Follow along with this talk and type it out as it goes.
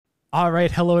All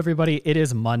right. Hello, everybody. It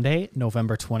is Monday,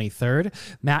 November 23rd.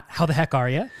 Matt, how the heck are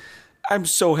you? I'm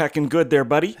so heckin' good there,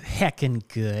 buddy. Heckin'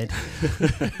 good.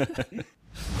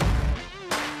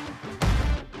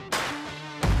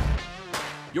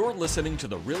 You're listening to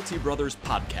the Realty Brothers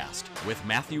podcast with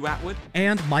Matthew Atwood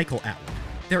And Michael Atwood.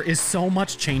 There is so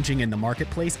much changing in the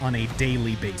marketplace on a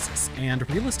daily basis, and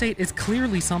real estate is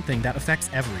clearly something that affects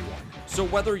everyone. So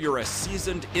whether you're a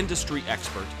seasoned industry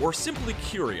expert or simply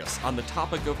curious on the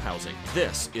topic of housing,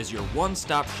 this is your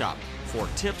one-stop shop for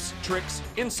tips, tricks,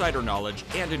 insider knowledge,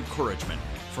 and encouragement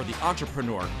for the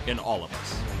entrepreneur in all of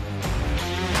us.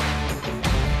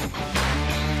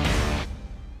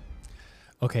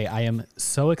 Okay, I am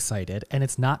so excited, and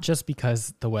it's not just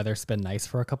because the weather's been nice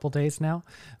for a couple days now,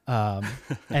 and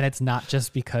it's not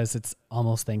just because it's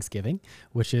almost Thanksgiving,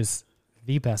 which is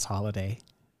the best holiday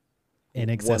in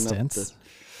existence.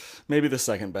 Maybe the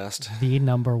second best. The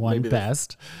number one Maybe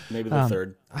best. Maybe the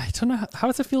third. I don't know. How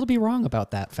does it feel to be wrong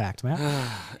about that fact, Matt?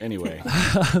 Anyway.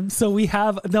 I'm so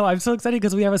excited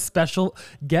because we have a special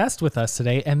guest with us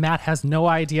today, and Matt has no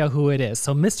idea who it is.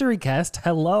 So mystery guest,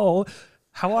 hello.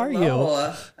 How are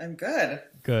you? I'm good.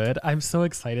 Good. I'm so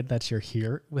excited that you're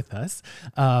here with us.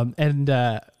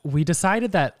 And we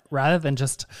decided that rather than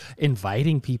just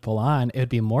inviting people on, it would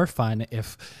be more fun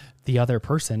if the other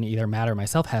person, either Matt or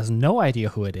myself, has no idea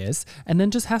who it is and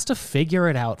then just has to figure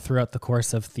it out throughout the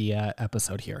course of the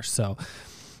episode here. So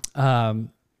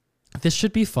this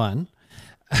should be fun.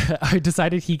 I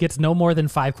decided he gets no more than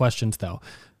 5 questions, though.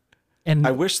 And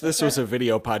I wish this was a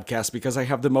video podcast because I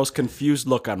have the most confused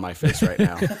look on my face right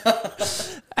now.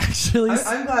 actually,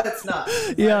 I'm glad it's not.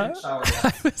 yeah,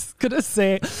 I was gonna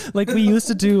say, like, we used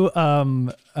to do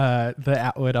the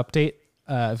Atwood update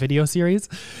video series,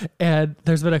 and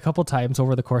there's been a couple times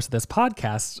over the course of this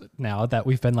podcast now that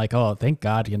we've been like, oh, thank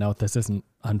God, this isn't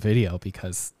on video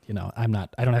because I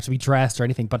don't have to be dressed or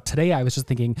anything. But today I was just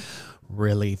thinking,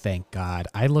 really, thank God,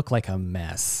 I look like a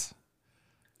mess.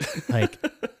 Like.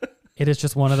 It is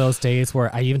just one of those days where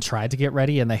I even tried to get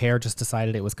ready and the hair just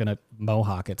decided it was going to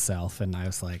mohawk itself. And I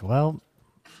was like, well,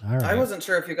 all right. I wasn't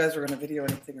sure if you guys were going to video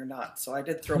anything or not. So I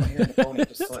did throw my hair in the pony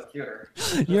just so it's cuter.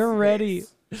 You're ready.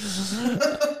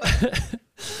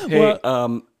 Hey,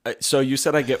 so you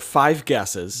said I get 5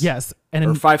 guesses. Yes.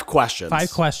 Or 5 questions. 5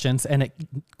 questions. And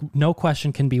no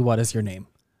question can be, what is your name?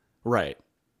 Right.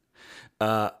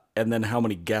 And then how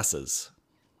many guesses?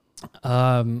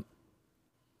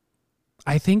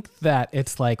 I think that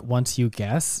it's like once you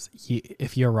guess,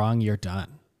 if you're wrong, you're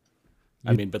done.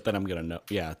 But then I'm going to know.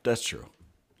 Yeah, that's true.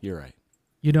 You're right.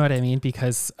 You know what I mean?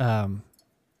 Because that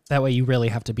way you really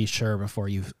have to be sure before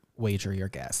you wager your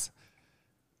guess.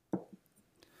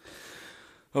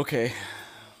 Okay.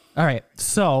 All right.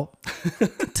 So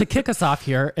to kick us off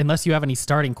here, unless you have any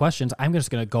starting questions, I'm just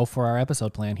going to go for our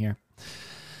episode plan here.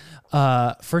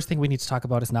 First thing we need to talk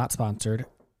about is not sponsored.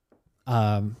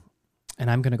 And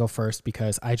I'm going to go first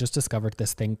because I just discovered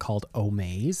this thing called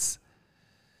Omaze.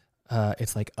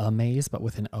 It's like Amaze, but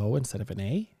with an O instead of an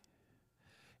A.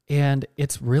 And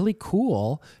it's really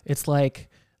cool. It's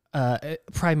like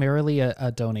primarily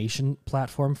a donation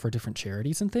platform for different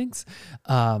charities and things.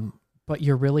 But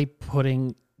you're really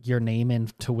putting your name in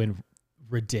to win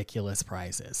ridiculous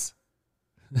prizes.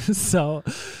 So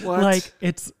what? Like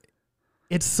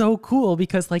it's so cool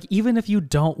because, like, even if you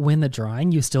don't win the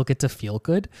drawing, you still get to feel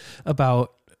good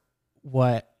about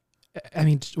what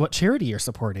charity you're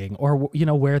supporting or,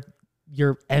 where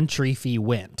your entry fee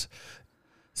went.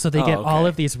 So they get all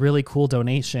of these really cool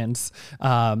donations.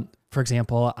 For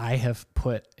example, I have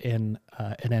put in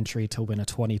an entry to win a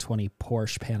 2020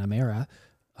 Porsche Panamera.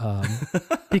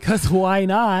 Because why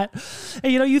not?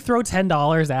 And, you throw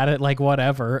 $10 at it, like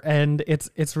whatever. And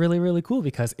it's really, really cool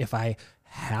because if I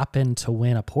happen to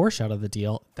win a Porsche out of the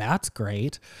deal, that's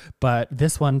great. But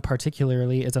this one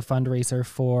particularly is a fundraiser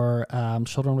for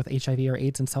children with HIV or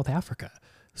AIDS in South Africa.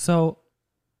 So,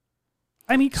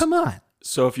 come on.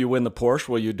 So if you win the Porsche,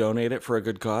 will you donate it for a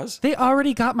good cause? They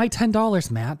already got my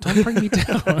 $10, Matt. Don't bring me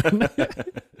down.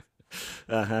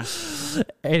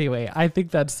 Anyway, I think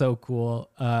that's so cool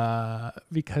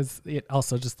because it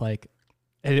also just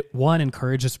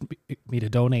encourages me to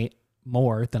donate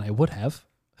more than I would have.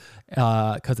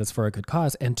 Because it's for a good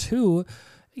cause, and 2,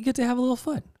 you get to have a little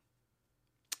fun.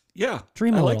 Yeah,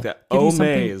 Dream a I little. like that.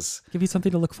 Omaze. Give you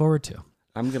something to look forward to.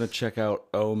 I'm gonna check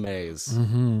out Omaze.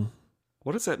 Mm-hmm.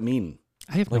 What does that mean?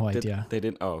 I have no idea. They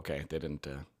didn't. Oh, okay. They didn't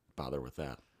bother with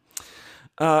that.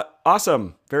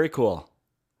 Awesome. Very cool.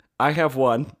 I have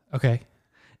one. Okay.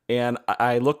 And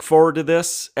I look forward to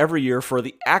this every year for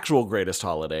the actual greatest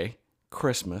holiday,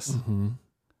 Christmas. Mm-hmm.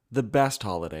 The best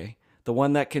holiday, the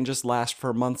one that can just last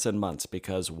for months and months,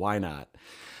 because why not?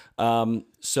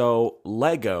 So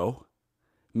Lego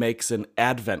makes an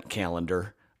advent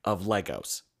calendar of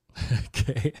Legos.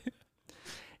 Okay.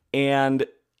 And,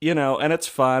 and it's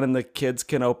fun, and the kids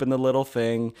can open the little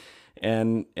thing,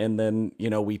 and then,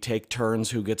 we take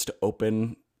turns who gets to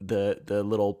open the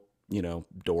little,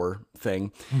 door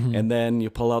thing. Mm-hmm. And then you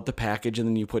pull out the package, and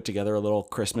then you put together a little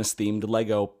Christmas themed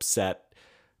Lego set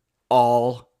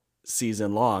all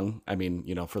season long. I mean,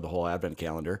 for the whole advent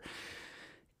calendar.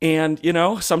 And,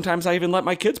 sometimes I even let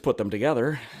my kids put them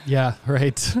together. Yeah,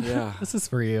 right. Yeah. This is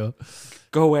for you.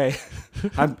 Go away.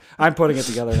 I'm putting it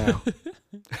together now.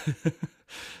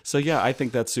 So yeah, I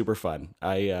think that's super fun.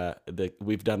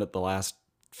 We've done it the last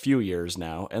few years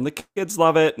now, and the kids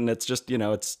love it, and it's just,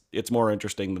 it's more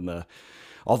interesting than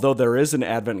although there is an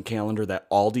advent calendar that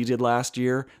Aldi did last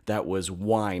year that was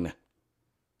wine.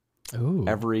 Ooh.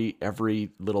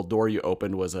 Every little door you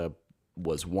opened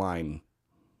was wine.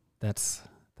 That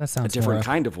sounds A different more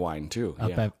kind of wine too.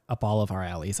 Yeah. up all of our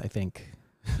alleys, I think.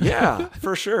 Yeah,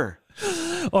 for sure.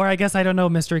 Or I guess I don't know,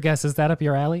 Mr. Guess, is that up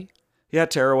your alley? Yeah,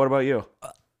 Tara, what about you?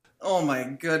 Oh my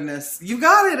goodness. You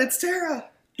got it. It's Tara.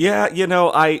 Yeah,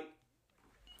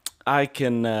 I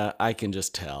can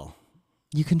just tell.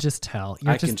 You can just tell.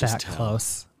 You're I can just just that tell.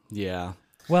 close. Yeah.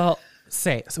 Well,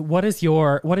 so what is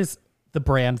the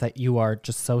brand that you are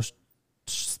just so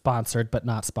sponsored but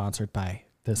not sponsored by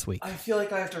this week? I feel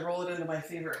like I have to roll it into my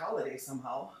favorite holiday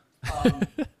somehow.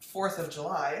 4th of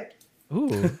July. Ooh.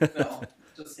 No,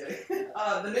 just kidding.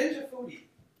 The Ninja Foodie.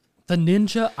 The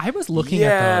Ninja. I was looking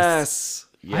at those.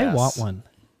 Yes. I want one.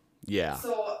 Yeah.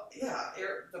 So, yeah,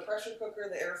 the pressure cooker,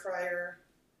 the air fryer.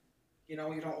 You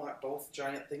don't want both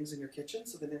giant things in your kitchen,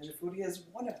 so the Ninja Foodie is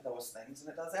one of those things, and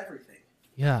it does everything.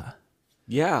 Yeah.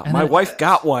 Yeah. And My then- wife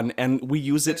got one, and we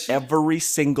use it every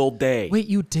single day. Wait,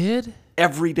 you did?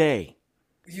 Every day.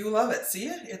 You love it. See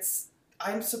it?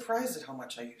 I'm surprised at how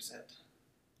much I use it.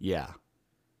 Yeah.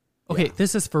 Okay, Yeah.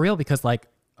 this is for real because I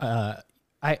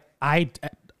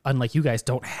unlike you guys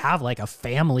don't have like a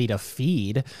family to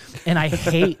feed, and I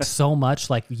hate so much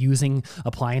like using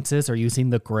appliances or using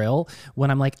the grill when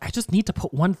I'm like I just need to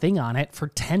put one thing on it for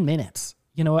 10 minutes.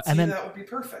 And See, then that would be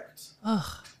perfect.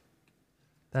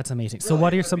 that's amazing. So Really,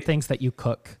 what are it would some be. things that you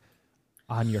cook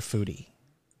on your foodie?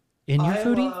 In your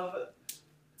foodie?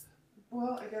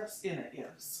 Well, I guess in it,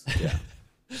 yes. Yeah.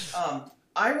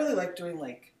 I really like doing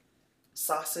like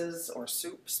sauces or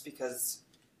soups because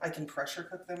I can pressure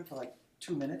cook them for like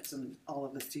 2 minutes and all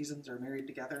of the seasons are married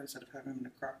together instead of having them in a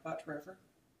crock pot forever.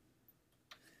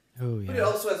 Oh But it yeah.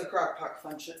 also has a crock pot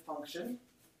function.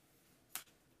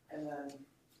 And then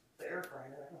the air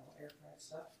fryer, I don't know, air fried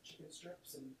stuff, chicken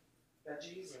strips and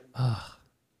veggies. And Ugh.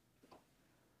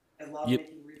 I love You-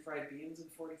 making refried beans in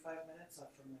 45 minutes off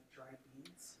from like dried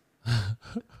beans.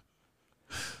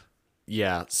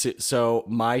 Yeah. So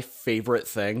my favorite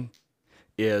thing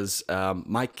is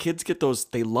my kids get those.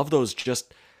 They love those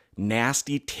just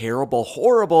nasty, terrible,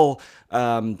 horrible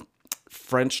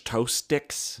French toast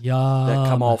sticks Yum. that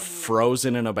come all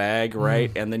frozen in a bag,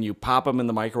 right? And then you pop them in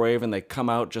the microwave and they come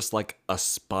out just like a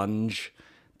sponge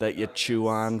that you chew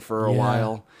on for a Yeah.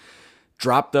 while.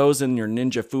 Drop those in your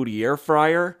Ninja Foodie air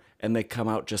fryer and they come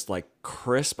out just like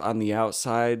crisp on the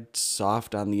outside,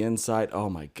 soft on the inside. Oh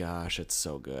my gosh, it's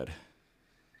so good.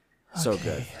 So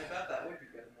good. I bet that would be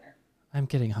good in there. I'm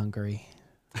getting hungry.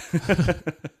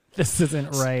 This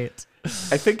isn't right.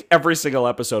 I think every single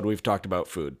episode we've talked about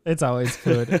food. It's always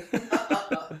food.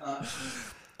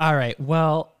 All right.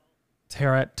 Well,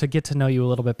 Tara, to get to know you a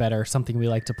little bit better, something we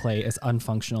like to play is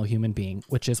Unfunctional Human Being,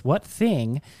 which is what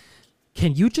thing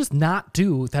can you just not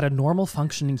do that a normal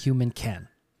functioning human can?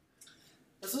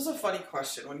 This was a funny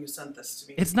question when you sent this to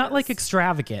me. It's not like because-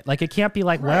 extravagant. Like it can't be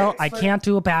like, Right, well, it's I like- can't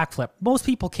do a backflip. Most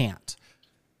people can't.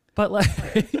 But like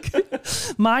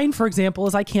mine, for example,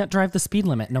 is I can't drive the speed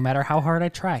limit no matter how hard I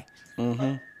try.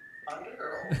 Undergirl.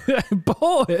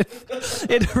 Both.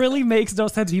 It really makes no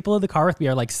sense. People in the car with me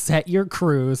are like, set your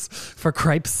cruise for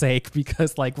cripe's sake,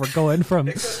 because like we're going from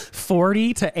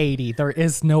 40 to 80. There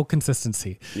is no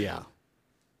consistency. Yeah.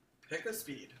 Pick a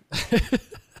speed.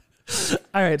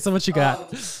 All right. So what you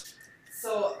got?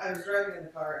 So I was driving in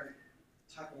the car and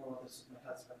talking about this with my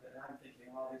husband, and I'm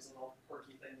thinking of all these little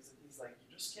quirky things, and he's like,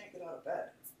 "You just can't get out of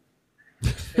bed."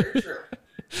 Very true.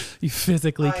 You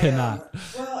physically cannot.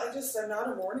 I'm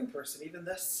not a morning person. Even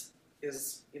this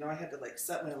is, I had to like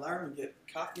set my alarm and get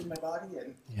coffee in my body,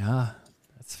 and Yeah,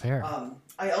 that's fair.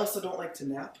 I also don't like to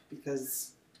nap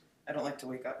because I don't like to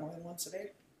wake up more than once a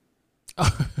day.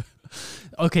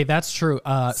 Okay, that's true.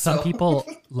 Some So- people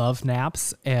love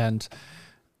naps, and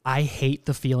I hate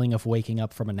the feeling of waking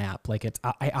up from a nap. Like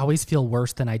I always feel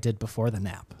worse than I did before the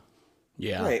nap.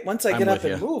 Yeah. Right. Once I I'm get up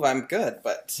with and you. move, I'm good.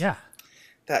 But Yeah.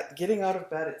 that getting out of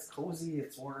bed, it's cozy,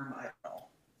 it's warm. I don't know.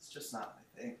 It's just not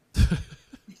my thing.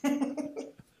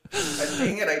 But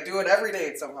dang it, I do it every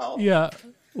day somehow. Yeah.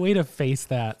 Way to face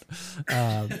that.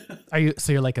 So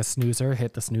you're like a snoozer,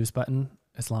 hit the snooze button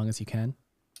as long as you can?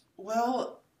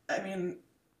 Well, I mean,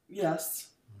 yes.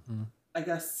 Mm-hmm. I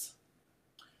guess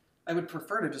I would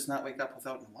prefer to just not wake up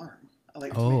without an alarm. I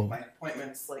like to Oh. make my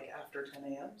appointments like after 10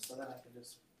 a.m. so that I can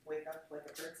just wake up like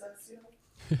a princess, you know,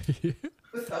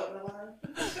 without an alarm.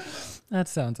 That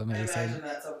sounds I amazing. imagine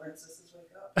that's how princesses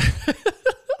wake up.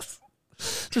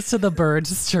 Just to the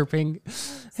birds chirping.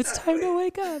 It's time to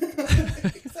wake up.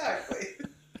 Exactly.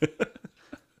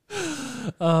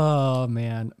 Oh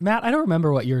man, Matt, I don't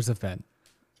remember what yours have been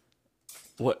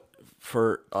What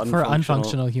for unfunctional? for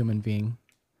unfunctional human being.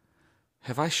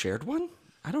 Have I shared one?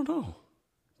 I don't know.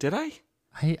 Did I?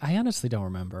 I honestly don't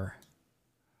remember.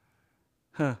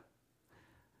 Huh.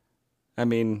 I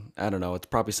mean, I don't know. It's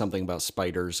probably something about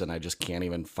spiders, and I just can't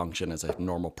even function as a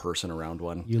normal person around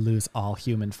one. You lose all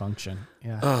human function.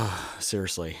 Yeah.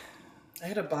 Seriously. I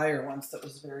had a buyer once that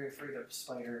was very afraid of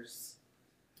spiders.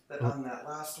 That on that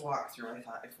last walkthrough, I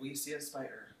thought, if we see a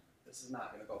spider, this is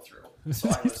not going to go through. So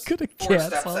I was gonna 4 cancel.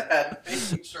 steps ahead,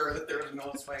 making sure that there was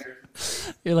no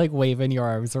spiders. You're like waving your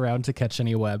arms around to catch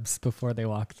any webs before they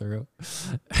walk through.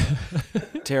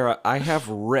 Tara, I have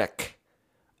Rick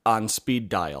on speed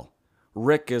dial.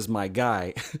 Rick is my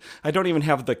guy. I don't even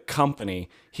have the company.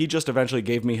 He just eventually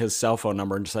gave me his cell phone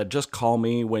number and said, just call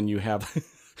me when you have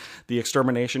the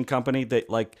extermination company. That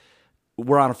like,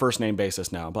 we're on a first name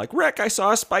basis now. I'm like, Rick, I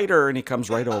saw a spider. And he comes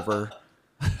right over.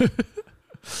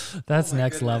 That's Oh my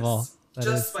next goodness. level. That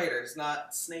Just is- spiders,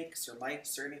 not snakes or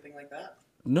mice or anything like that.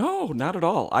 No, not at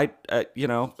all.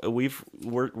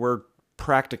 We're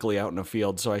practically out in a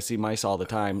field, so I see mice all the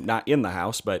time. Not in the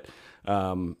house, but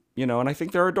and I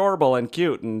think they're adorable and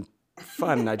cute and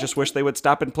fun. I just wish they would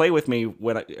stop and play with me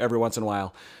every once in a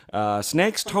while.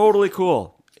 Snakes, totally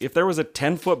cool. If there was a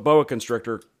 10-foot boa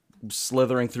constrictor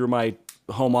slithering through my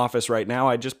home office right now,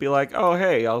 I'd just be like, oh,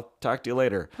 hey, I'll talk to you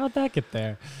later. How'd that get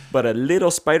there? But a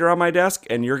little spider on my desk,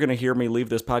 and you're going to hear me leave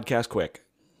this podcast quick.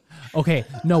 Okay,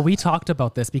 no, we talked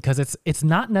about this because it's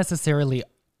not necessarily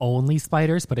only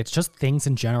spiders, but it's just things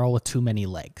in general with too many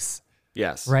legs,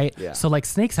 Yes. right? Yeah. So like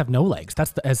snakes have no legs.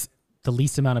 That's the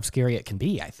least amount of scary it can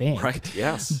be, I think. Right.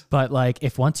 Yes. But like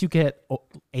if once you get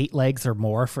 8 legs or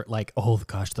more for like, oh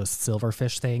gosh, those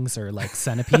silverfish things or like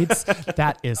centipedes,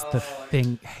 that is the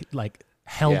thing like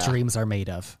hell Yeah. dreams are made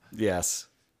of. Yes.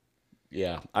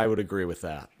 Yeah, I would agree with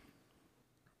that.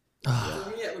 For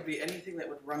me, it would be anything that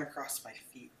would run across my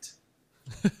feet.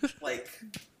 Like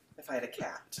if I had a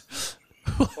cat.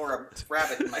 Or a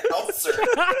rabbit in my house, or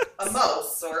a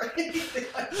mouse, or anything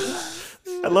like that.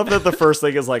 I love that the first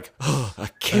thing is like, oh, a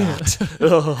cat.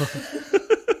 Oh.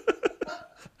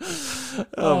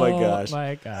 Oh my gosh. My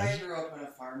I gosh. grew up on a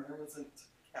farm. There wasn't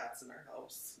cats in our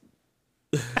house.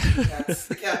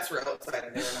 The cats were outside,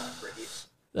 and they were not pretty.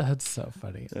 That's so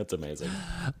funny. That's amazing.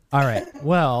 All right.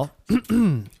 Well,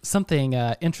 something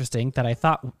interesting that I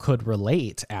thought could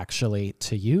relate actually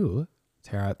to you,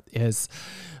 Tara, is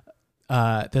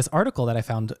this article that I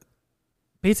found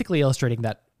basically illustrating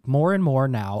that more and more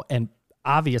now, and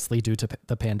obviously due to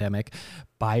the pandemic,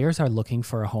 buyers are looking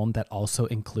for a home that also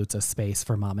includes a space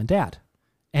for mom and dad.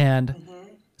 And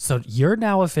so you're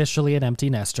now officially an empty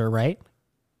nester, right?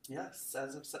 Yes,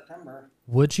 as of September.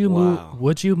 Would you Wow.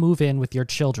 move in with your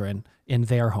children in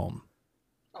their home?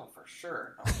 Oh, for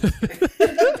sure. No.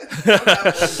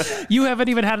 You haven't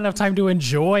even had enough time to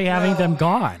enjoy having them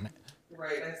gone.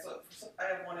 Right. I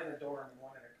have one in a dorm and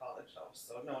one in a college house,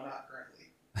 so no, not currently.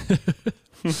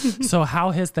 So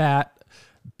how has that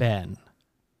been?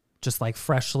 Just like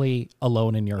freshly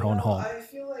alone in your own home. I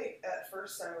feel like at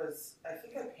first I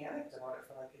think I panicked about it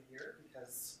for like a year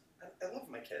because I love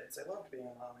my kids. I loved being a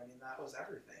mom. I mean, that was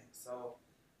everything. So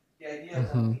the idea of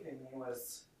them leaving me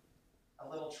was a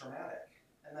little traumatic.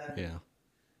 And then, Yeah.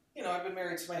 I've been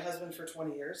married to my husband for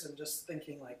 20 years and just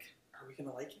thinking like, are we going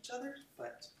to like each other?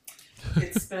 But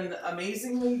it's been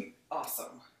amazingly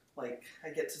awesome. Like, I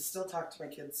get to still talk to my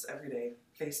kids every day.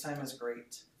 FaceTime is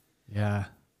great. Yeah.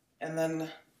 And then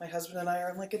my husband and I are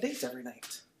on like a date every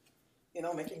night.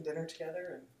 Making dinner together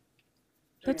and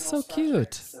doing That's little so cute.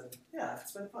 projects, and yeah,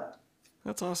 it's been fun.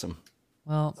 That's awesome.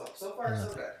 Well, So far,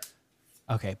 so good.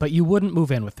 okay. But you wouldn't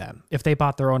move in with them. If they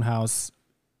bought their own house,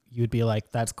 you'd be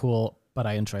like, that's cool, but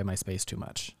I enjoy my space too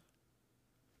much.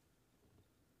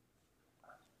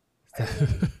 I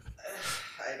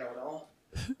don't know.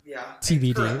 Yeah.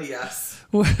 TBD. Currently, yes.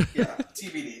 Yeah.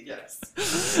 TBD.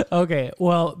 Yes. Okay,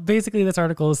 well, basically, this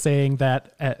article is saying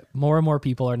that more and more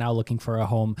people are now looking for a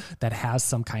home that has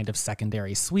some kind of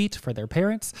secondary suite for their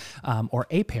parents or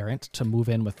a parent to move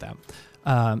in with them.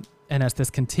 And as this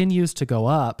continues to go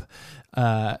up,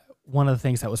 one of the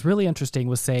things that was really interesting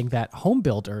was saying that home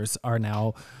builders are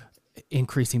now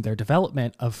increasing their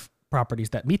development of properties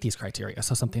that meet these criteria.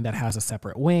 So something that has a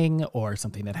separate wing or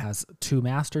something that has 2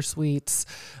 master suites.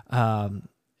 What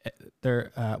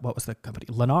was the company?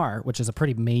 Lennar, which is a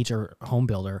pretty major home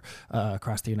builder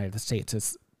across the United States,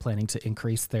 is planning to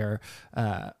increase their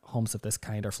homes of this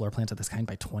kind or floor plans of this kind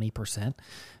by 20%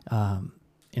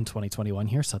 in 2021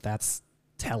 here. So that's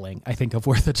telling, I think, of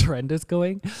where the trend is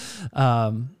going.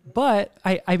 But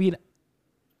I mean,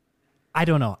 I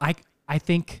don't know. I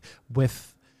think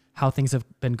with how things have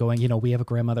been going, we have a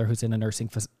grandmother who's in a nursing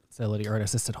facility or an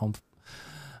assisted home.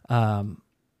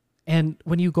 And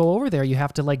when you go over there, you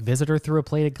have to visit her through a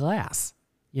plate of glass,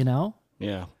 Yeah.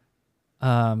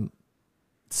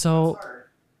 So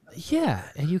yeah,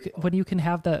 and when you can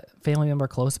have the family member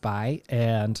close by,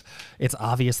 and it's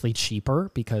obviously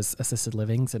cheaper because assisted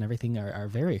livings and everything are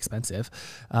very expensive.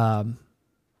 I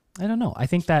don't know. I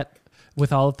think that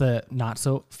with all of the not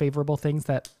so favorable things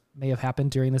that may have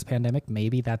happened during this pandemic,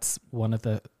 maybe that's one of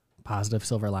the positive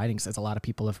silver linings, is a lot of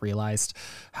people have realized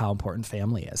how important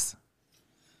family is.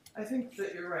 I think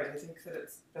that you're right. I think that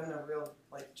it's been a real,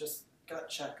 just gut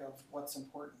check of what's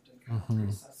important and kind of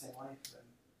reassessing life. And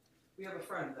we have a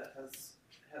friend that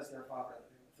has their father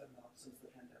living with them now since the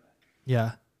pandemic.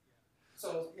 Yeah.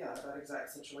 So, yeah, that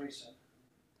exact situation.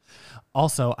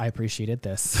 Also, I appreciated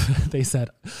this. They said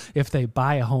if they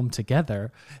buy a home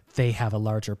together, they have a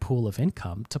larger pool of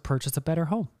income to purchase a better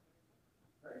home.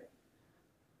 Right.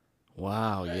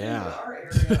 Wow, yeah.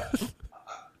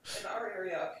 In our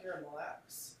area up here in Mille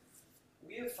Lacs,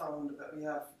 we have found that we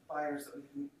have buyers that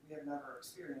we have never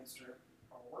experienced or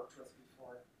worked with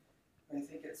before. And I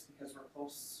think it's because we're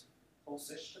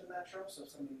close-ish to the metro, so if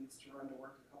somebody needs to run to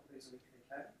work a couple days a week, they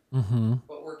can. Mm-hmm.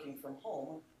 But working from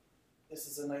home, this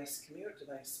is a nice commute,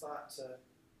 a nice spot to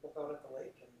look out at the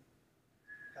lake and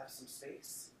have some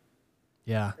space.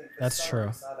 Yeah, I think this that's summer true.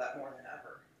 we saw that more than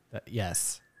ever,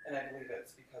 Yes. and I believe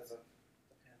it's because of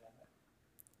the pandemic.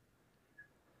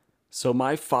 So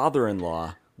my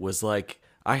father-in-law was like,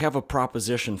 I have a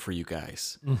proposition for you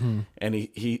guys. Mm-hmm. And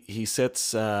he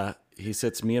sits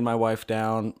me and my wife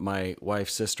down, my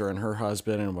wife's sister and her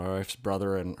husband, and my wife's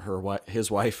brother and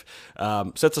his wife,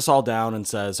 sits us all down and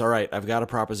says, all right, I've got a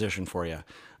proposition for you.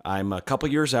 I'm a couple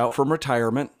years out from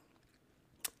retirement,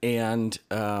 and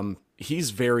he's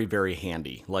very, very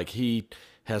handy. He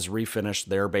has refinished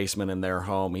their basement in their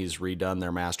home. He's redone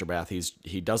their master bath.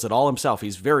 He does it all himself.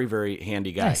 He's very, very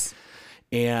handy guy. Nice.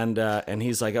 And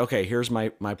he's like, okay, here's my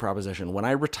proposition. When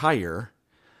I retire,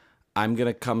 I'm going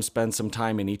to come spend some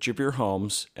time in each of your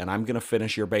homes, and I'm going to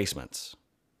finish your basements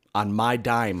on my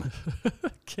dime.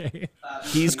 Okay.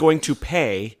 He's going to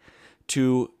pay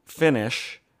to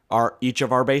finish each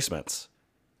of our basements.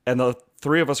 And the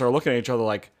three of us are looking at each other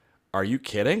like, are you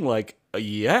kidding?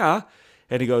 Yeah.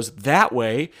 And he goes, that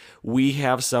way we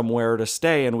have somewhere to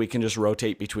stay and we can just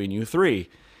rotate between you three.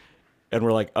 And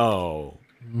we're like, oh.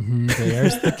 Mm-hmm,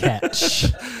 there's the catch.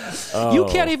 You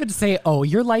can't even say, oh,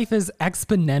 your life is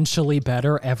exponentially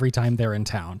better every time they're in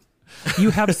town.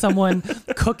 You have someone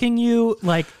cooking you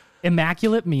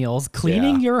immaculate meals,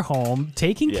 cleaning your home,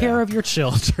 taking care of your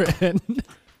children.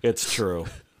 It's true.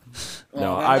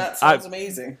 No, man, that sounds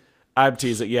amazing. I'm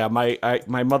teasing. Yeah, my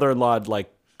mother-in-law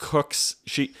cooks.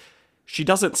 She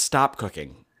doesn't stop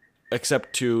cooking,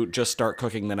 except to just start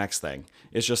cooking the next thing.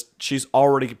 It's just she's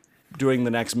already doing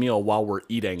the next meal while we're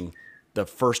eating the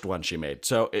first one she made.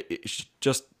 So it's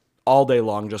just all day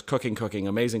long, just cooking,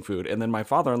 amazing food. And then my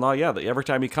father-in-law, every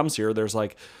time he comes here, there's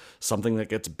something that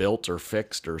gets built or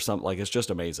fixed or something. It's just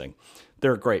amazing.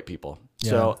 They're great people. Yeah.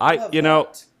 So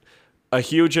a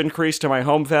huge increase to my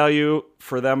home value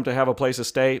for them to have a place to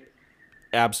stay.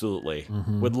 Absolutely.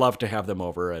 Mm-hmm. Would love to have them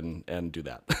over and do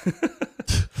that.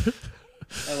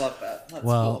 I love that. That's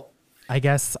cool. I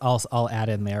guess I'll add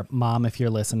in there, Mom, if you're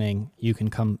listening, you can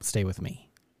come stay with me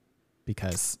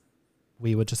because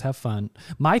we would just have fun.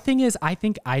 My thing is, I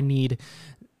think I need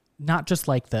not just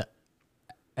the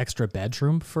extra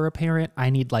bedroom for a parent. I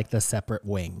need the separate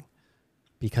wing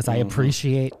because I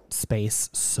appreciate space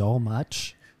so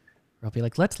much. I'll be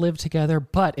let's live together.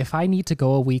 But if I need to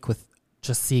go a week with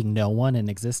just seeing no one in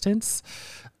existence,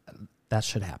 that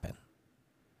should happen.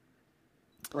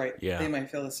 Right. Yeah. They might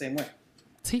feel the same way.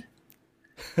 See?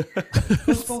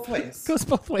 Goes both ways. Goes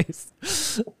both ways.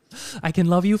 I can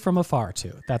love you from afar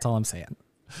too. That's all I'm saying.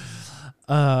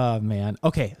 Man.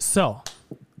 Okay, so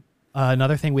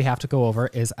another thing we have to go over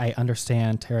is I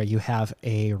understand, Tara, you have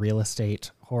a real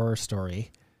estate horror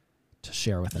story to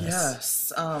share with us.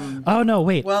 Yes. Oh no!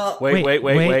 Wait. Well.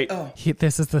 Wait. Oh.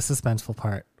 This is the suspenseful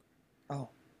part. Oh.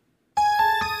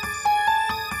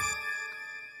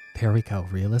 There we go.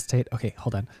 Real estate. Okay,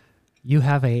 hold on. You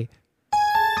have a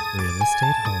real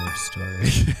estate horror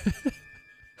story.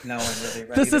 Now I'm really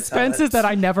ready. The to suspense tell is that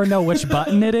I never know which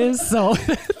button it is, so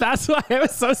that's why I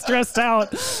was so stressed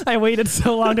out. I waited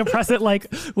so long to press it.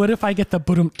 Like, what if I get the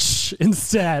boom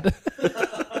instead?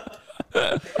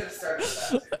 I could have started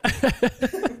with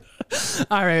that.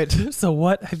 All right. So,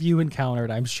 what have you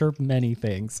encountered? I'm sure many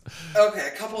things. Okay,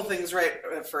 a couple of things right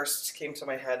at first came to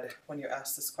my head when you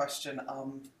asked this question.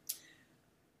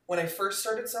 When I first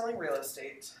started selling real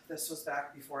estate, this was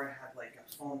back before I had like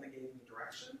a phone that gave me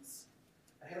directions.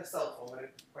 I had a cell phone, but I'm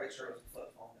quite sure it was a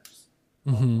flip phone. There's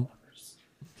phone numbers.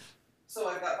 So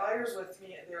I've got buyers with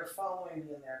me, and they were following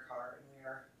me in their car, and we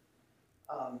are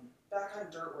back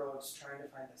on dirt roads trying to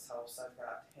find this house. I've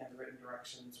got handwritten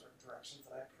directions or directions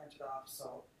that I printed off,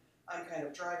 so I'm kind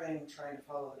of driving, trying to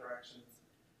follow the directions.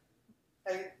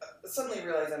 I suddenly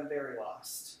realize I'm very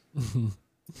lost.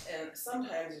 And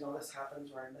sometimes, this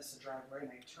happens where I miss a driveway and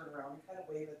I turn around and kind of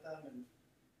wave at them, and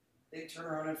they turn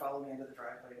around and follow me into the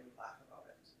driveway and we laugh about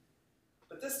it.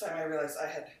 But this time I realized I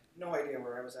had no idea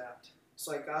where I was at.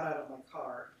 So I got out of my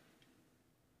car,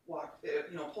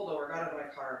 pulled over, got out of my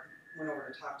car, went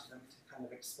over to talk to them to kind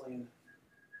of explain,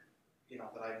 that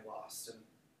I'm lost and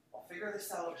I'll figure this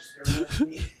out, just bear with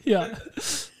me. Yeah.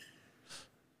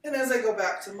 And as I go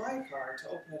back to my car to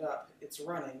open it up, it's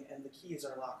running and the keys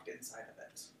are locked inside of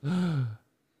it.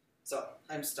 So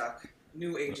I'm stuck.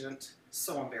 New agent,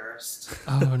 so embarrassed.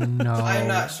 Oh no. I'm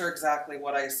not sure exactly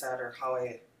what I said or how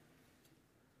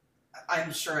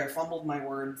I'm sure I fumbled my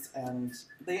words, and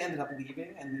they ended up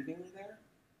leaving me there.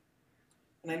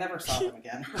 And I never saw them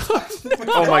again.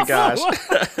 Oh my gosh.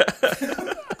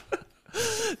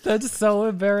 That's so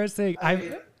embarrassing. I've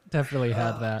mean, definitely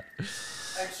had that.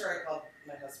 I'm sure I called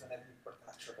my husband and he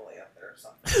got AAA up there or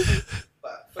something.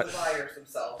 But for the buyers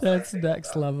themselves, That's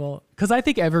next level. Because I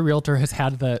think every realtor has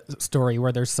had the story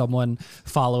where there's someone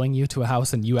following you to a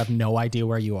house and you have no idea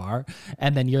where you are.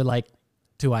 And then you're like,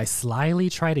 do I slyly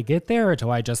try to get there, or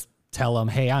do I just tell them,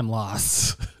 hey, I'm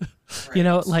lost? Right.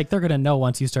 Like they're going to know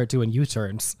once you start doing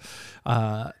U-turns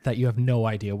that you have no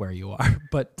idea where you are.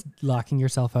 But locking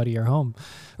yourself out of your home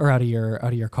or out of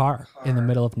your car in the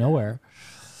middle of nowhere,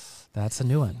 that's a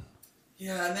new one.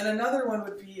 Yeah, and then another one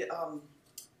would be,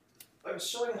 I was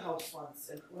showing a house once,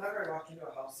 and whenever I walk into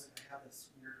a house, I have this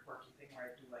weird quirky thing where I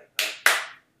do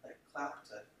like clap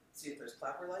to see if there's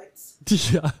clapper lights.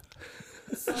 Yeah.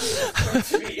 Somebody was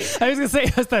going to me, I was going to say,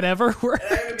 has that ever worked?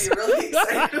 and I'm going to be really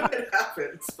excited when it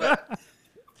happens, but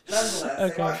nonetheless,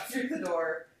 Okay. I walk through the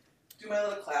door, do my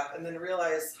little clap, and then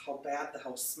realize how bad the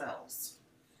house smells.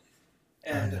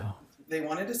 And know. they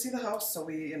wanted to see the house, so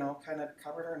we, kind of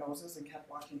covered our noses and kept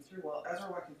walking through. Well, as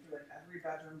we're walking through, like every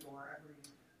bedroom door,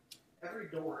 every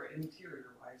door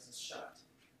interior-wise is shut.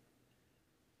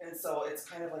 And so it's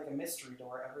kind of like a mystery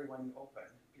door every one you open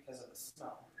because of the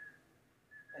smell.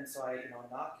 And so I,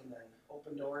 knock and then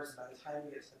open doors, and by the time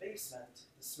we get to the basement,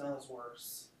 the smell is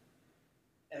worse.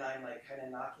 And I'm like kind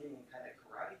of knocking and kind of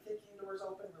karate kicking doors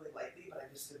open really lightly, but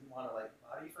I just didn't want to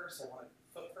body first. I wanted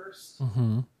foot first.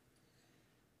 Mm-hmm.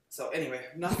 So anyway,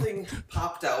 nothing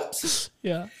popped out.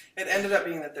 Yeah. It ended up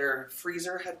being that their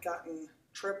freezer had gotten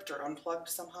tripped or unplugged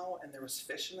somehow, and there was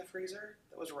fish in the freezer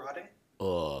that was rotting.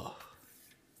 Ugh.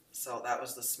 So that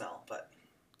was the smell, but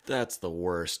That's the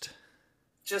worst.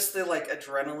 just the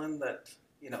adrenaline that,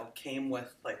 came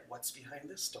with what's behind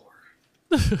this door.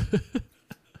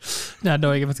 Not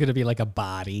knowing if it's going to be like a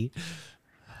body.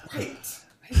 Right.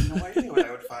 I had no idea what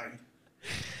I would find.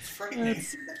 It's frightening.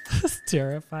 That's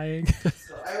terrifying. So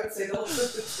I would say those are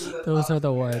the two that Those popped are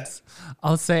the in my head. ones.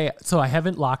 I'll say, so I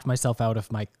haven't locked myself out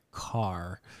of my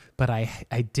car, but I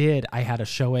had a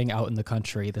showing out in the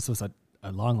country. This was a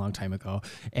long time ago.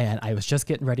 And I was just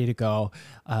getting ready to go.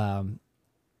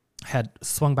 Had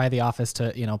swung by the office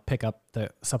to, pick up the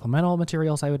supplemental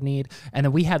materials I would need. And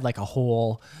then we had a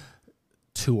whole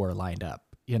tour lined up.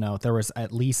 There was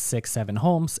at least 6-7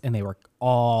 homes, and they were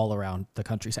all around the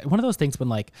countryside. One of those things when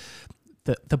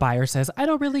the buyer says, I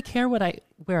don't really care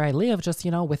where I live, just,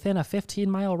 within a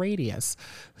 15-mile radius.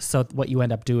 So what you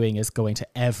end up doing is going to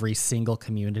every single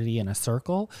community in a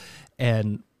circle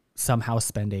and somehow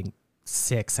spending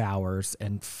 6 hours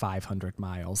and 500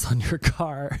 miles on your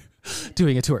car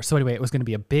doing a tour. So anyway, it was going to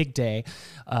be a big day.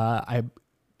 I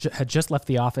had just left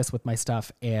the office with my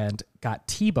stuff and got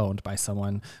T-boned by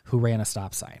someone who ran a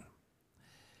stop sign.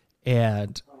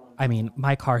 And I mean,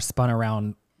 my car spun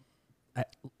around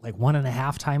like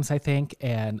 1.5 times, I think.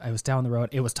 And I was down the road.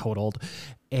 It was totaled.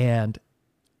 And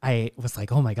I was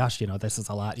like, oh my gosh, you know, this is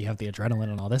a lot. You have the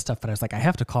adrenaline and all this stuff. But I was like, I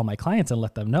have to call my clients and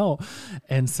let them know.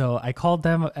 And so I called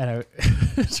them and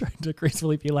I tried to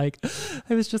gracefully be like,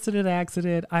 I was just in an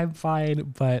accident. I'm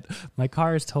fine. But my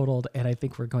car is totaled. And I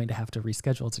think we're going to have to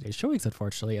reschedule today's showings,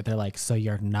 unfortunately. And they're like, so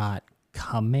you're not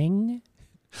coming?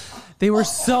 They were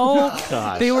so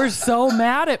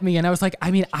mad at me. And I was like,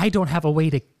 I mean, I don't have a way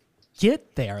to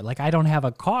get there. Like, I don't have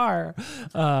a car.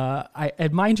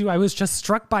 And mind you, I was just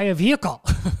struck by a vehicle.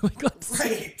 Like,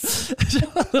 Right.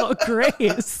 a little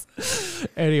grace.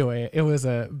 Anyway, it was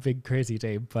a big crazy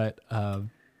day, but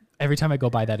every time I go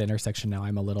by that intersection now,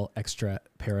 I'm a little extra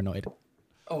paranoid.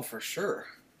 Oh, for sure.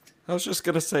 I was just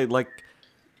gonna say, like,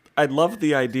 I love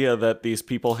the idea that these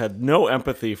people had no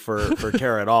empathy for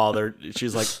Kara at all.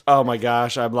 She's like, oh my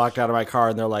gosh, I'm locked out of my car,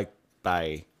 and they're like,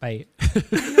 bye. Bye.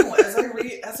 You know, as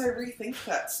I rethink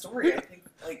that story, I think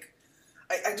like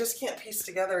I just can't piece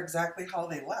together exactly how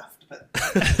they left, but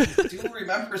I do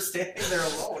remember standing there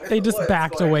alone. They just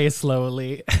backed away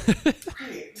slowly.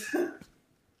 Right.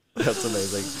 That's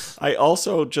amazing.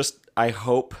 I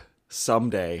hope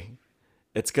someday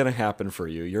it's gonna happen for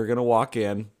you. You're gonna walk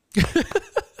in,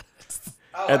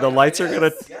 Oh, and the lights are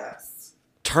gonna yes.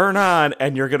 turn on,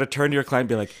 and you're gonna turn to your client and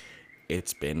be like,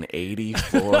 it's been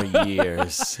 84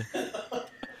 years.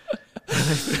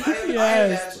 I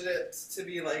Yes. imagine it to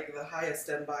be like the highest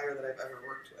end buyer that I've ever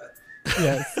worked with.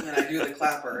 Yes. And then I do the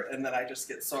clapper, and then I just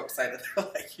get so excited. They're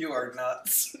like, you are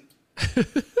nuts.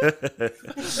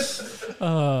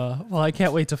 Well, I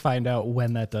can't wait to find out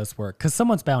when that does work, because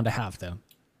someone's bound to have them.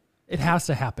 It has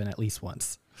to happen at least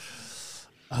once.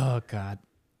 Oh, God.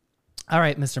 All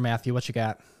right, Mr. Matthew, what you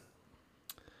got?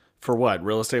 For what?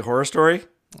 Real estate horror story?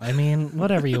 I mean,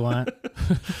 whatever you want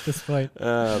at this point.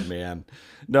 Oh man,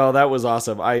 no, that was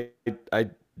awesome. I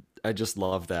just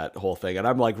love that whole thing, and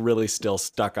I'm like really still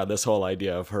stuck on this whole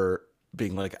idea of her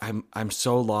being like, I'm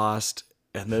so lost,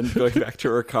 and then going back to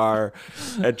her car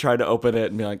and trying to open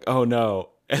it and be like, oh no,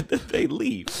 and then they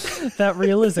leave. That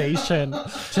realization,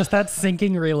 just that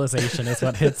sinking realization is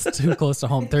what hits too close to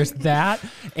home. There's that.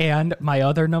 And my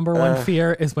other number one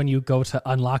fear is when you go to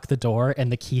unlock the door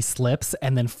and the key slips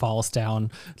and then falls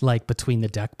down like between the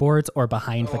deck boards or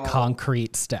behind the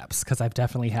concrete steps. Cause I've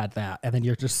definitely had that. And then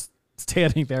you're just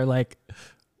standing there like,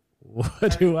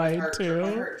 what do I My do?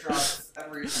 heart drops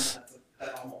every time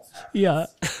that almost happens. Yeah.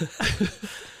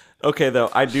 Okay, though,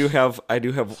 I do have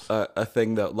a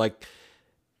thing that, like,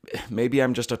 maybe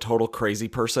I'm just a total crazy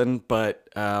person, but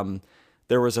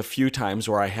there was a few times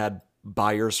where I had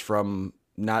buyers from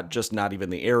not even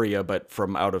the area, but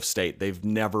from out of state. They've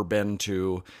never been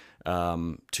to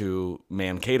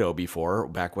Mankato before,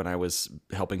 back when I was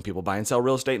helping people buy and sell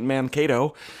real estate in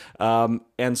Mankato.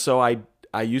 And so I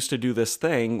used to do this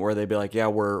thing where they'd be like, yeah,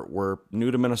 we're new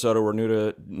to Minnesota. We're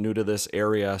new to this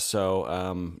area.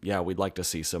 So, yeah, we'd like to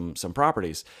see some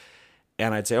properties.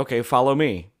 And I'd say, okay, follow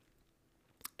me.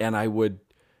 And I would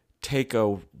take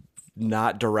a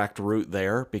not direct route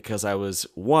there because I was,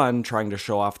 one, trying to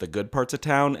show off the good parts of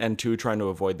town, and two, trying to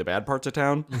avoid the bad parts of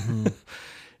town. Mm-hmm.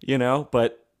 You know,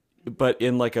 but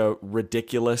in like a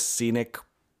ridiculous scenic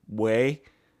way,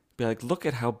 be like, look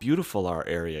at how beautiful our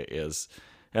area is.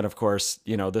 And of course,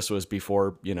 you know, this was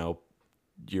before, you know,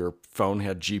 your phone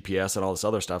had GPS and all this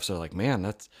other stuff. So like, man,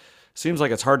 that seems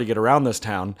like it's hard to get around this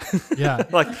town. Yeah.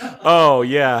 Like, oh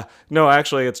yeah, no,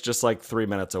 actually it's just like 3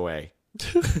 minutes away.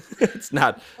 It's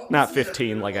not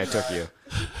 15 like I took you.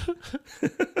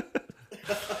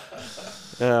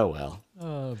 Oh, well.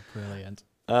 Oh, brilliant.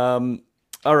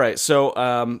 All right.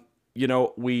 So, you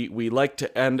know, we like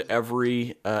to end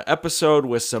every episode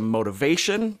with some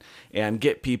motivation and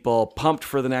get people pumped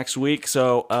for the next week.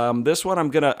 So, this one I'm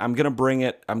gonna bring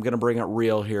it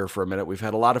real here for a minute. We've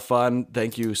had a lot of fun.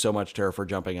 Thank you so much, Tara, for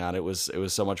jumping on. It was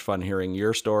so much fun hearing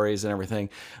your stories and everything.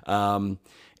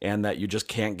 And that you just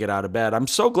can't get out of bed. I'm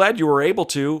so glad you were able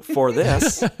to for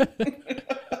this.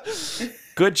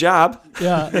 Good job.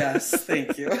 Yeah. Yes,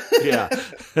 thank you. Yeah.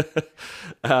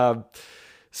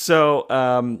 So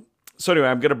anyway,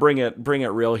 I'm gonna bring it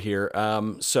real here. I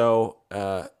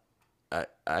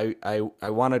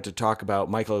wanted to talk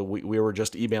about, Michael. We were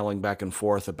just emailing back and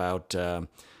forth about the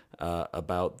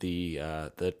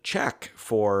check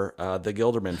for the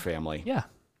Gilderman family. Yeah.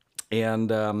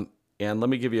 And let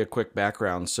me give you a quick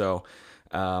background. So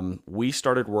we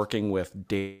started working with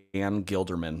Dan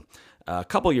Gilderman a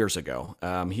couple years ago.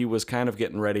 He was kind of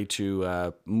getting ready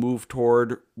to move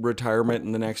toward retirement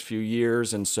in the next few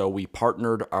years, and so we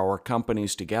partnered our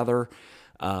companies together.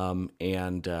 And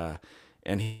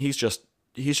and he's just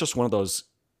one of those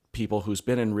people who's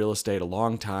been in real estate a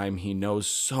long time. He knows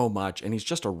so much, and he's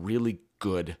just a really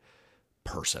good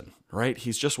person, right?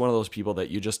 He's just one of those people that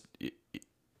you just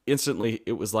instantly,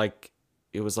 it was like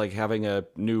having a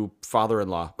new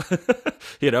father-in-law,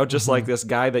 just like this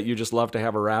guy that you just love to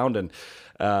have around. And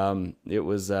it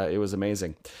was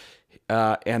amazing.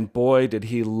 And boy, did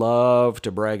he love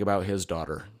to brag about his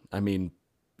daughter. I mean,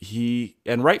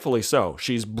 and rightfully so,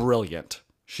 she's brilliant.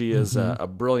 She is a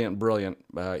brilliant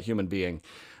human being,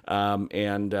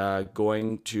 and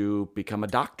going to become a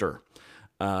doctor.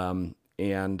 And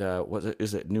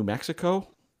is it New Mexico,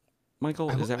 Michael?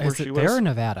 Is that where she was? There or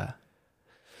Nevada?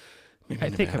 Maybe I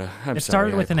think Nevada. it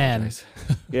started with an N.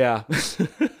 Yeah.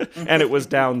 And it was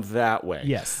down that way.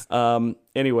 Yes.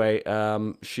 Anyway,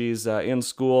 she's in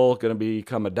school, going to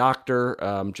become a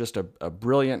doctor, just a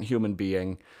brilliant human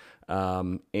being.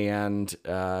 And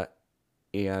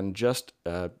just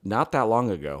not that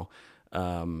long ago,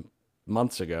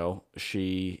 months ago,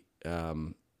 she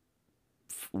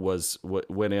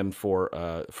went in for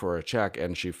a check,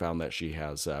 and she found that she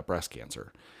has breast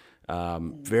cancer.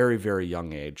 Very, very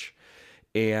young age.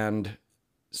 And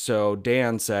so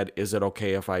Dan said, "Is it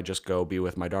okay if I just go be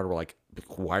with my daughter?" We're like,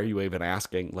 "Why are you even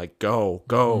asking? Like, go."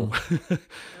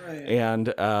 Right.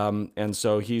 And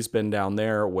so he's been down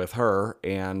there with her,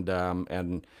 and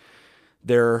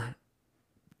they're,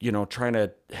 trying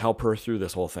to help her through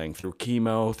this whole thing, through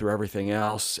chemo, through everything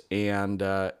else. And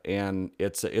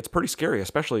it's pretty scary,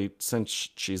 especially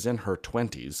since she's in her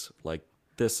 20s. Like,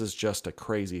 this is just a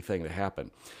crazy thing to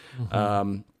happen.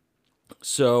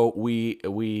 So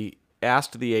we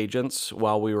asked the agents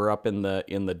while we were up in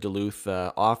the Duluth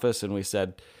office, and we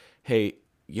said, "Hey,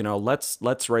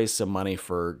 let's raise some money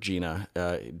for Gina,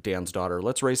 Dan's daughter.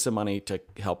 Let's raise some money to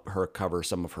help her cover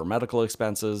some of her medical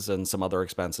expenses and some other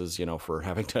expenses, for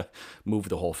having to move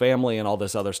the whole family and all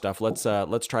this other stuff. Let's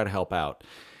try to help out."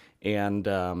 And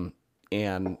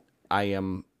I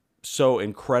am so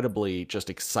incredibly just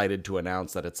excited to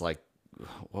announce that it's like,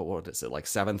 what is it, like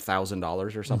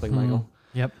 $7,000 or something, Michael?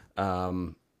 Yep.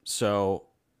 So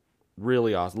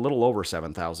really awesome, a little over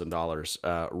 $7,000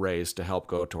 raised to help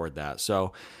go toward that.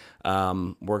 So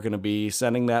we're going to be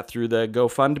sending that through the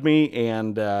GoFundMe,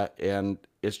 and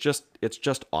it's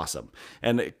just awesome.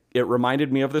 And it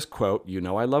reminded me of this quote.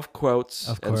 I love quotes,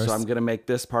 and so I'm going to make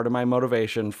this part of my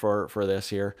motivation for this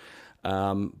here.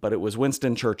 But it was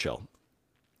Winston Churchill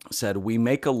said, "We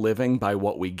make a living by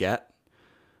what we get,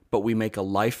 but we make a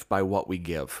life by what we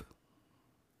give."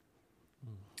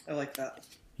 I like that.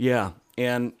 Yeah.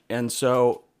 And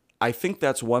so I think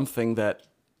that's one thing that,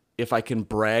 if I can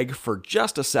brag for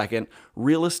just a second,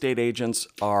 real estate agents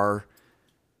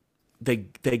they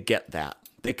get that.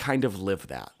 They kind of live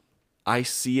that. I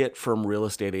see it from real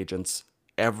estate agents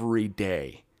every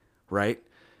day, right?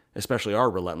 Especially our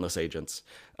relentless agents.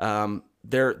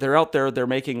 They're out there, they're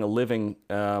making a living,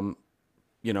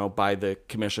 by the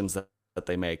commissions that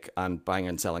they make on buying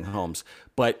and selling homes.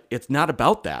 But it's not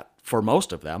about that for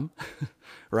most of them,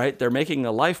 right? They're making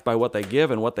a life by what they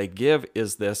give, and what they give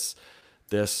is this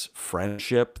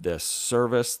friendship, this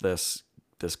service, this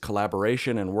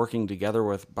collaboration and working together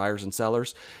with buyers and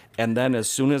sellers. And then as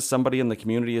soon as somebody in the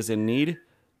community is in need,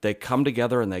 they come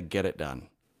together and they get it done.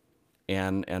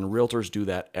 And realtors do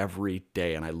that every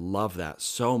day, and I love that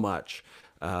so much.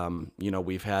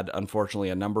 We've had, unfortunately,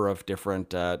 a number of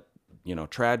different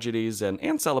tragedies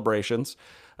and celebrations,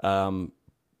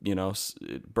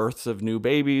 births of new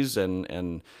babies,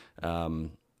 and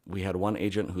we had one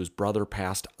agent whose brother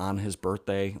passed on his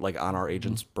birthday, like on our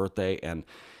agent's birthday, and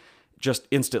just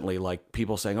instantly, like,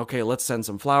 people saying, "Okay, let's send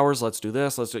some flowers, let's do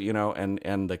this, let's do,"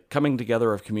 and the coming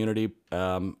together of community,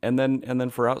 and then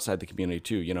for outside the community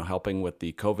too, helping with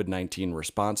the COVID-19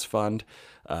 response fund,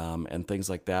 and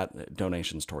things like that,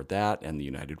 donations toward that, and the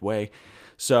United Way.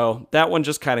 So that one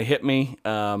just kind of hit me,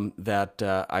 that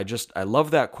I love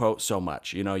that quote so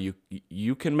much.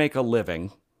 You can make a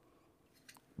living,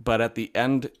 but at the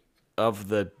end of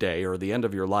the day, or the end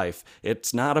of your life,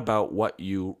 it's not about what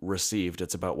you received,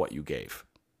 it's about what you gave.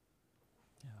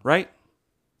 Right?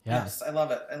 Yeah. Yes, I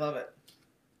love it.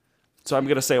 So I'm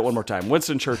going to say it one more time.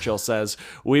 Winston Churchill says,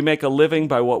 "We make a living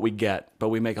by what we get, but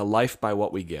we make a life by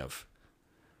what we give."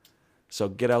 So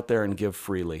get out there and give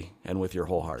freely, and with your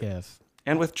whole heart. Give.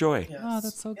 And with joy. Yes. Oh,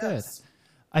 that's so good. Yes.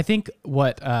 I think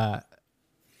what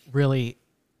really,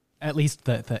 at least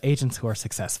the agents who are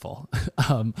successful,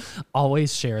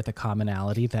 always share the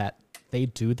commonality that they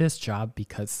do this job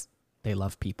because they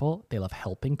love people, they love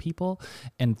helping people,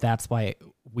 and that's why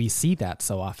we see that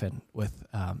so often with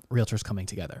realtors coming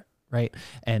together, right?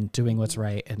 And doing what's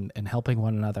right, and helping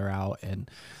one another out. And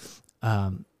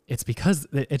it's because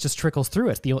it just trickles through.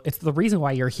 It's the reason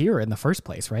why you're here in the first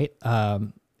place, right?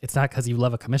 It's not because you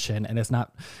love a commission, and it's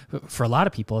not, for a lot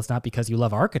of people, it's not because you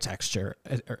love architecture.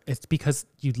 It's because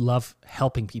you love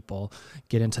helping people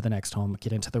get into the next home,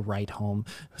 get into the right home,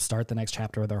 start the next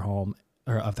chapter of their home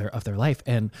or of their life.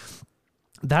 And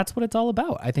that's what it's all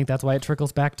about. I think that's why it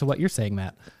trickles back to what you're saying,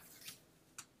 Matt.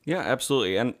 Yeah,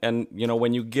 absolutely. And you know,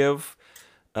 when you give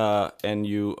and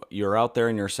you're out there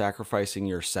and you're sacrificing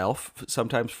yourself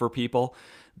sometimes for people,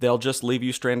 they'll just leave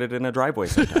you stranded in a driveway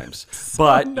sometimes.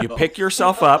 But you pick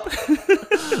yourself up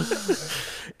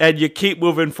and you keep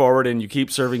moving forward and you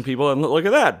keep serving people. And look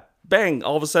at that. Bang.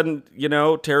 All of a sudden, you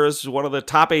know, Tara's one of the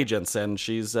top agents and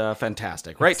she's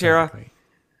fantastic. Right, Exactly. Tara?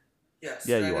 Yes.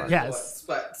 Yeah, you are. Yes.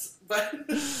 But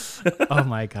Oh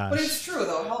my gosh. but it's true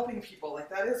though. Helping people, like,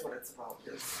 that is what it's about.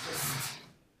 It's just,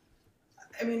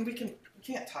 I mean, we can't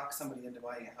talk somebody into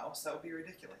buying a house. That would be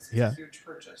ridiculous. It's Yeah. a huge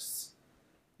purchase.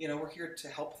 You know, we're here to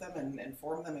help them and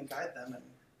inform them and guide them, and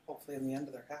hopefully in the end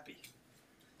they're happy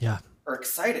Yeah. or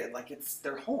excited, like it's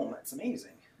their home. It's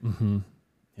amazing. Mm-hmm.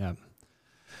 Yeah.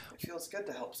 It feels good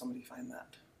to help somebody find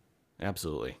that.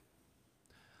 Absolutely.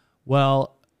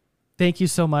 Well, thank you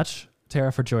so much,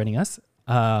 Tara, for joining us.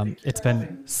 It's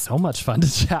been so much fun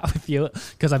to chat with you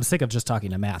because I'm sick of just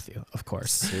talking to Matthew, of course.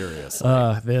 Seriously.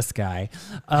 This guy.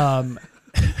 I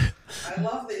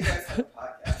love that you guys have a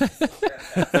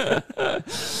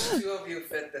podcast. Two of you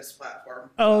fit this platform.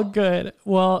 Oh, good.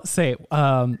 Well,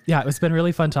 yeah, it's been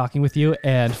really fun talking with you.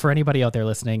 And for anybody out there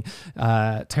listening,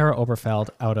 Tara Oberfeld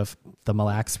out of the Mille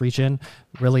Lacs region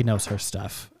really knows her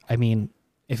stuff. I mean,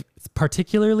 if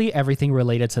particularly everything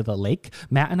related to the lake.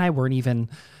 Matt and I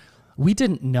we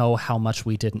didn't know how much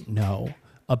we didn't know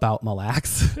about Mille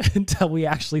Lacs until we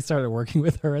actually started working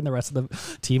with her and the rest of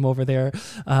the team over there.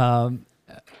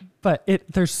 But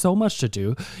there's so much to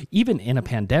do, even in a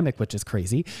pandemic, which is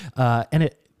crazy. And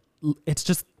it's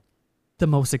just the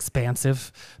most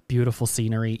expansive, beautiful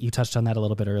scenery. You touched on that a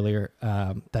little bit earlier,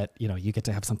 that, you know, you get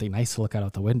to have something nice to look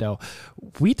out the window.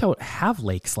 We don't have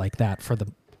lakes like that for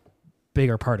the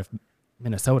bigger part of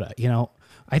Minnesota. You know,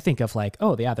 I think of like,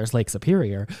 oh yeah, there's Lake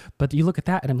Superior, but you look at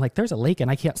that and I'm like, there's a lake and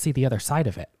I can't see the other side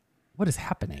of it. What is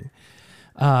happening?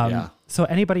 So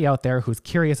anybody out there who's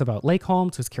curious about lake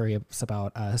homes, who's curious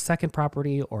about a second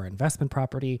property or investment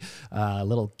property, a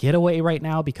little getaway right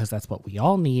now, because that's what we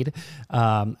all need.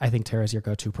 I think Tara's your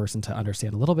go-to person to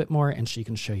understand a little bit more, and she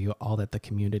can show you all that the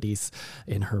communities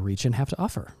in her region have to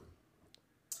offer.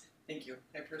 Thank you.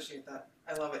 I appreciate that.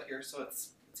 I love it here, so it's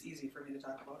easy for me to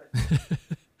talk about it.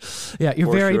 Yeah, you're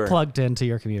For very sure. plugged into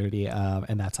your community,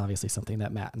 and that's obviously something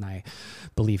that Matt and I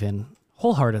believe in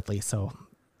wholeheartedly. So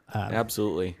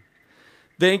Absolutely.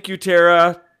 Thank you,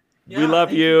 Tara. We Yeah, love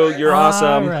thank you, you. guys. You're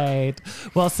awesome. All right.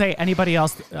 Well, anybody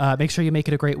else, make sure you make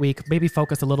it a great week. Maybe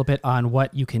focus a little bit on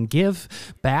what you can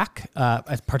give back,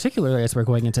 particularly as we're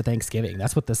going into Thanksgiving.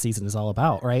 That's what this season is all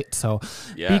about, right? So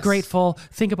be Yes. grateful.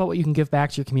 Think about what you can give back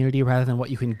to your community rather than what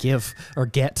you can give or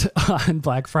get on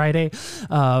Black Friday.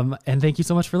 And thank you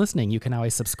so much for listening. You can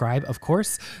always subscribe, of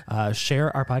course.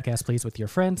 Share our podcast, please, with your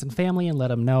friends and family and let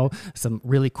them know some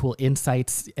really cool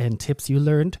insights and tips you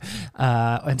learned.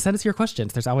 And send us your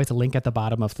questions. There's always a link at the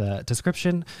bottom of the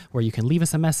description where you can leave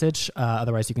us a message.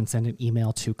 Otherwise, you can send an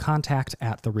email to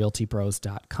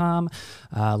contact@therealtybros.com.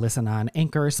 Listen on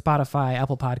Anchor, Spotify,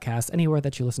 Apple Podcasts, anywhere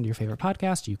that you listen to your favorite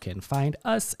podcast. You can find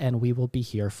us, and we will be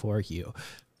here for you.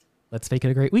 Let's make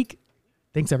it a great week.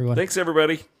 Thanks, everyone. Thanks,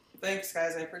 everybody. Thanks,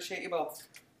 guys. I appreciate you both.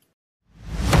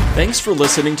 Thanks for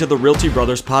listening to the Realty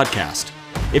Brothers podcast.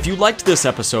 If you liked this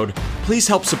episode, please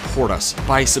help support us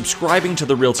by subscribing to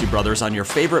the Realty Brothers on your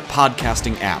favorite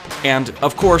podcasting app. And,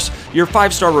 of course, your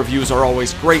 5-star reviews are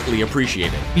always greatly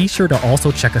appreciated. Be sure to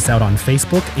also check us out on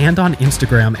Facebook and on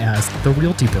Instagram as The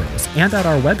Realty Bros, and at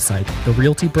our website,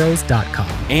 therealtybros.com.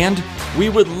 And we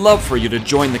would love for you to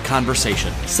join the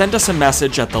conversation. Send us a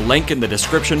message at the link in the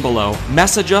description below,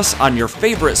 message us on your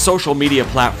favorite social media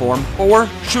platform, or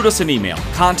shoot us an email,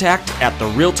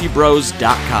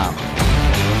 contact@therealtybros.com.